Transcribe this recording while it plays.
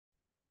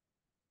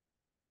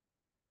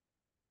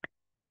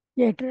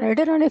A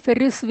rider on a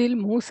Ferris wheel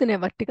moves in a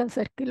vertical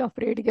circle of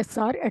radius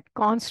r at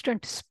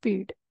constant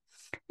speed.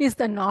 Is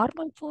the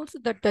normal force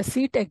that the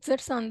seat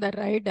exerts on the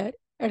rider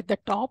at the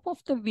top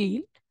of the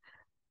wheel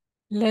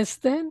less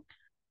than,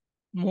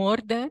 more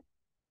than,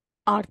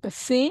 or the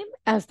same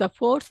as the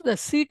force the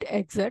seat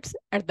exerts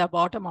at the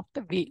bottom of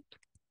the wheel?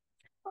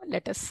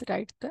 Let us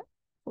write the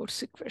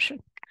force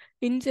equation.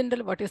 In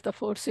general, what is the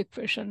force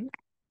equation?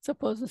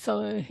 Suppose,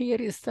 so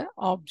here is the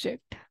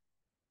object.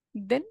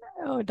 Then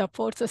the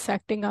forces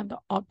acting on the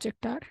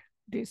object are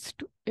these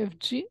two,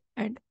 Fg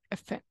and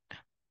Fn.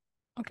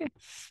 Okay.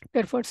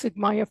 Therefore,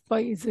 sigma Fy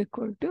is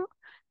equal to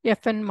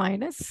Fn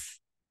minus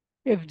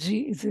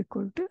Fg is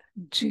equal to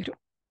 0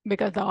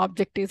 because the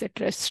object is at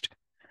rest.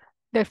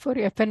 Therefore,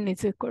 Fn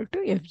is equal to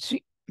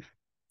Fg.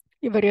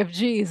 Your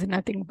Fg is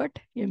nothing but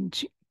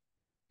mg.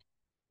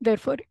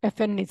 Therefore,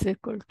 Fn is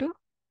equal to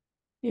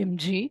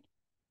mg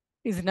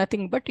is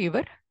nothing but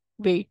your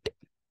weight.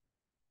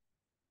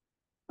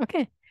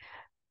 Okay.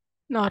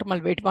 Normal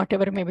weight,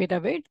 whatever may be the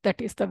weight,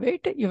 that is the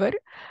weight your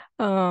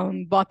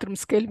bathroom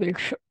scale will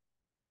show.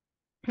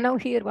 Now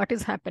here what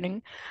is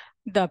happening?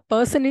 The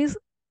person is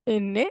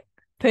in a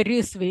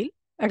Ferris wheel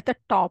at the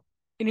top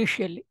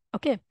initially.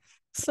 Okay.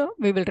 So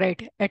we will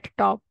write at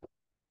top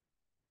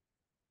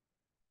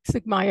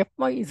sigma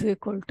Fy is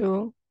equal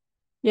to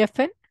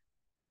Fn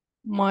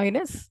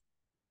minus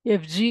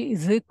Fg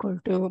is equal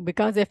to,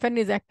 because Fn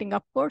is acting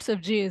upwards,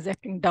 Fg is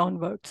acting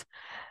downwards.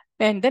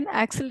 And then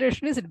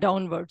acceleration is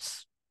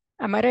downwards.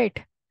 Am I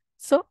right?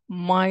 So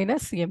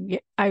minus ma.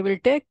 I will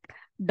take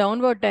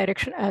downward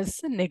direction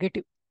as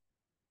negative.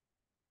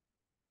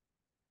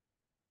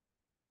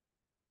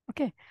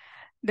 Okay.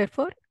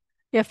 Therefore,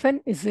 Fn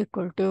is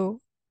equal to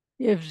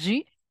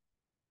Fg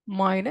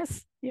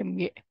minus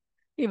ma.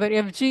 Your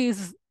Fg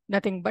is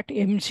nothing but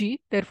mg.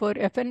 Therefore,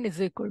 Fn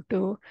is equal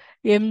to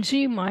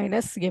mg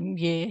minus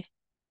ma.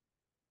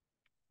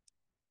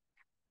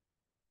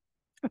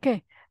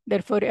 Okay.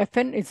 Therefore,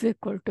 Fn is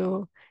equal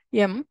to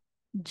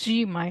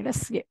mg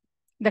minus a.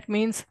 That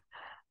means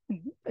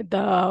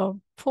the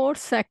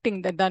force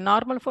acting, the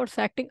normal force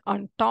acting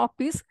on top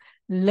is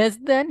less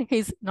than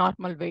his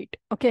normal weight.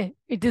 Okay.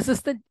 This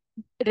is the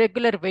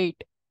regular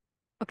weight.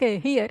 Okay.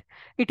 Here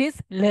it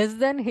is less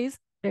than his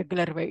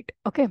regular weight.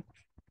 Okay.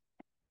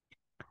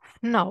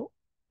 Now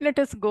let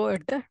us go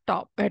at the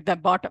top, at the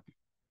bottom.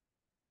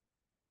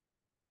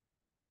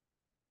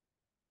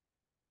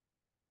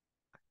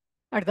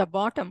 At the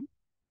bottom,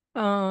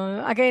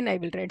 again I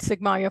will write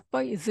sigma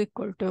Fy is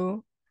equal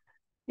to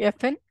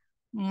Fn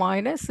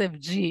minus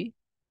Fg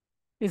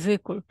is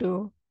equal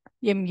to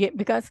ma,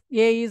 because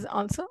a is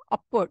also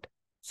upward.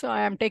 So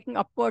I am taking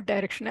upward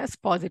direction as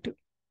positive.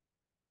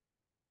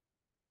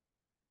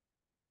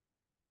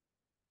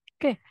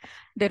 Okay.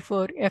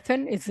 Therefore,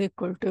 Fn is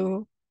equal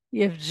to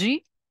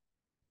Fg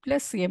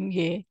plus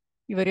ma.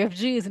 Your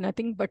Fg is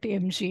nothing but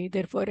mg.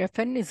 Therefore,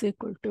 Fn is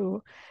equal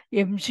to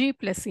mg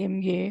plus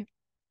ma,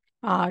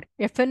 or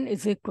Fn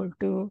is equal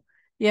to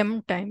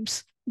m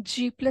times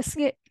g plus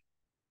a.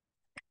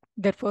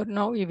 Therefore,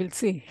 now you will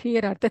see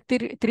here are the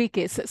three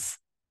cases.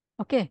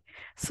 Okay.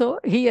 So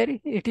here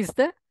it is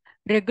the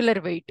regular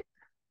weight.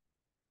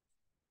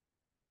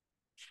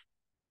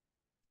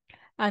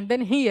 And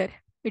then here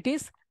it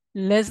is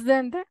less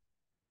than the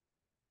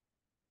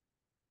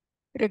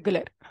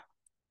regular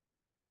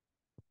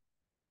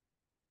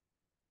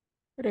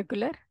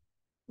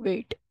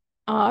weight,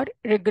 or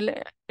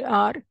regular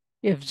or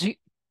Fg.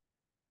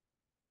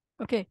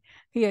 Okay.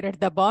 Here at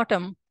the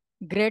bottom,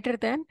 greater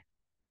than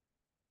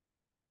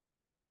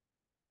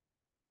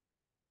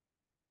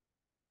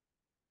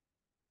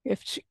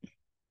Fg.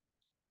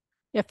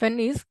 Fn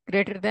is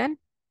greater than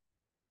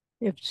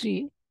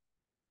Fg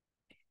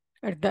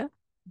at the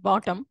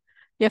bottom.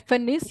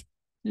 Fn is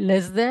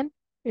less than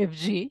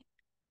Fg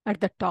at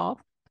the top.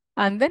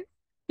 And then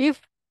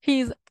if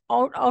he is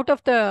out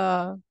of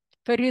the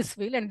Ferris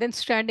wheel and then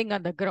standing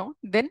on the ground,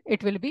 then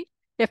it will be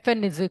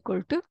Fn is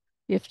equal to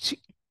Fg.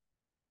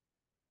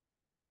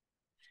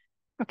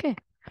 Okay.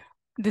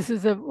 This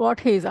is what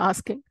he is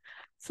asking.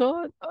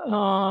 So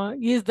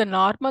is the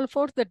normal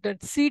force that the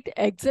seat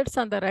exerts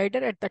on the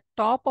rider at the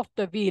top of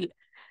the wheel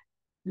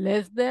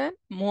less than,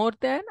 more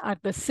than, or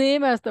the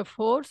same as the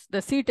force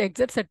the seat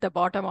exerts at the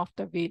bottom of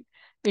the wheel?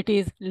 It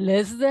is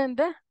less than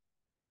the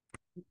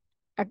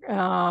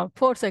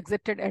force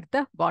exerted at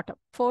the bottom.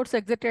 Force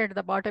exerted at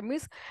the bottom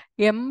is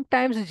m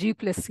times g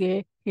plus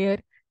a. Here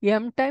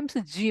m times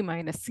g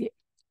minus a.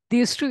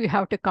 These two you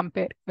have to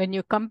compare. When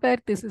you compare,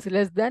 this is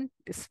less than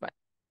this one.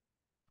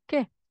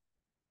 Okay.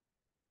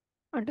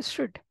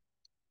 Understood.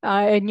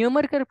 A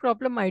numerical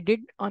problem I did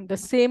on the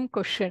same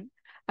question.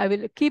 I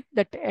will keep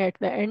that at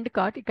the end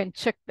card. You can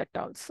check that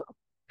also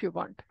if you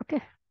want.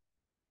 Okay.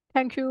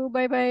 Thank you.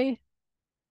 Bye-bye.